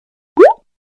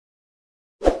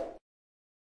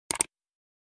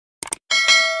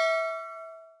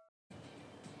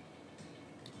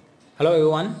Hello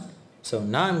everyone. So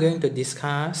now I'm going to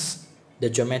discuss the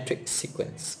geometric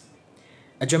sequence.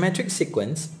 A geometric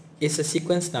sequence is a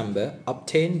sequence number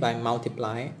obtained by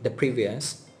multiplying the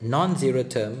previous non-zero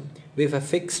term with a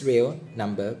fixed real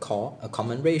number called a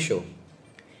common ratio.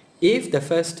 If the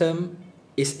first term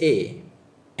is a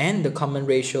and the common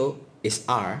ratio is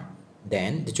r,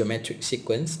 then the geometric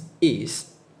sequence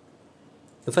is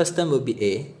the first term will be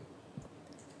a,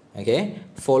 okay,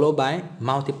 followed by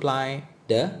multiply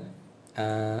the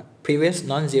previous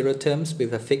non-zero terms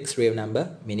with a fixed real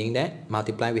number, meaning that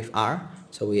multiply with r,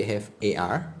 so we have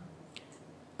ar,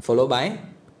 followed by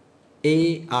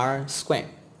ar squared,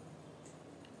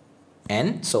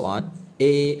 and so on,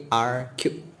 ar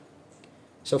cubed.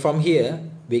 So from here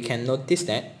we can notice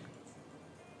that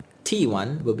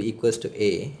t1 will be equals to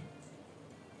a,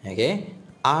 okay,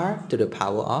 r to the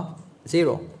power of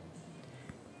 0.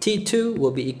 t2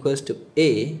 will be equals to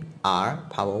a r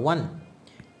power 1.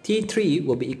 T3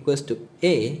 will be equals to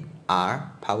a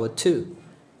r power 2,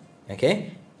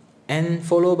 okay, and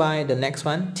followed by the next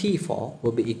one, T4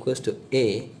 will be equals to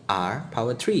a r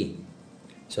power 3.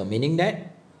 So meaning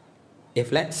that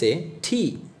if let's say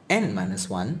Tn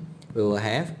minus 1, we will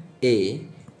have a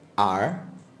r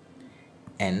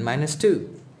n minus 2,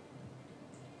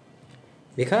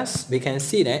 because we can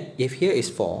see that if here is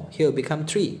 4, here will become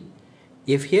 3.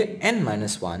 If here n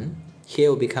minus 1, here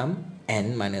will become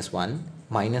n minus 1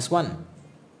 minus 1.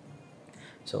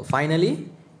 So finally,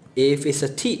 if it's a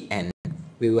Tn,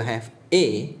 we will have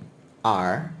a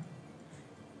r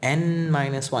n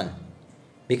minus 1.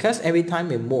 Because every time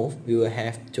we move, we will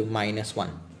have to minus 1.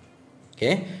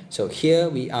 Okay, so here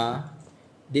we are.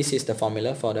 This is the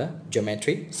formula for the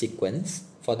geometric sequence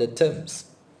for the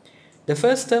terms. The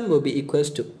first term will be equals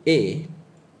to a.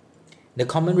 The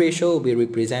common ratio will be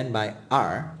represented by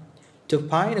r. To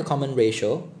find the common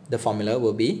ratio, the formula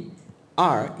will be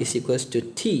r is equals to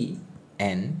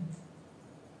Tn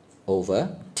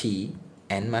over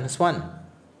Tn minus 1,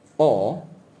 or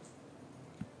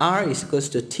r is equals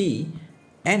to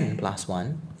Tn plus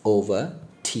 1 over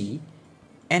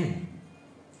Tn.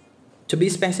 To be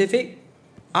specific,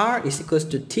 r is equals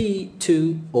to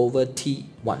T2 over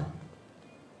T1.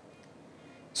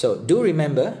 So do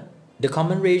remember, the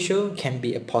common ratio can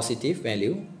be a positive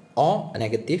value or a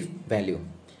negative value.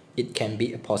 It can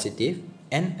be a positive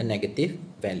and a negative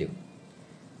value.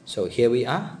 So here we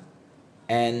are,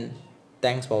 and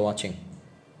thanks for watching.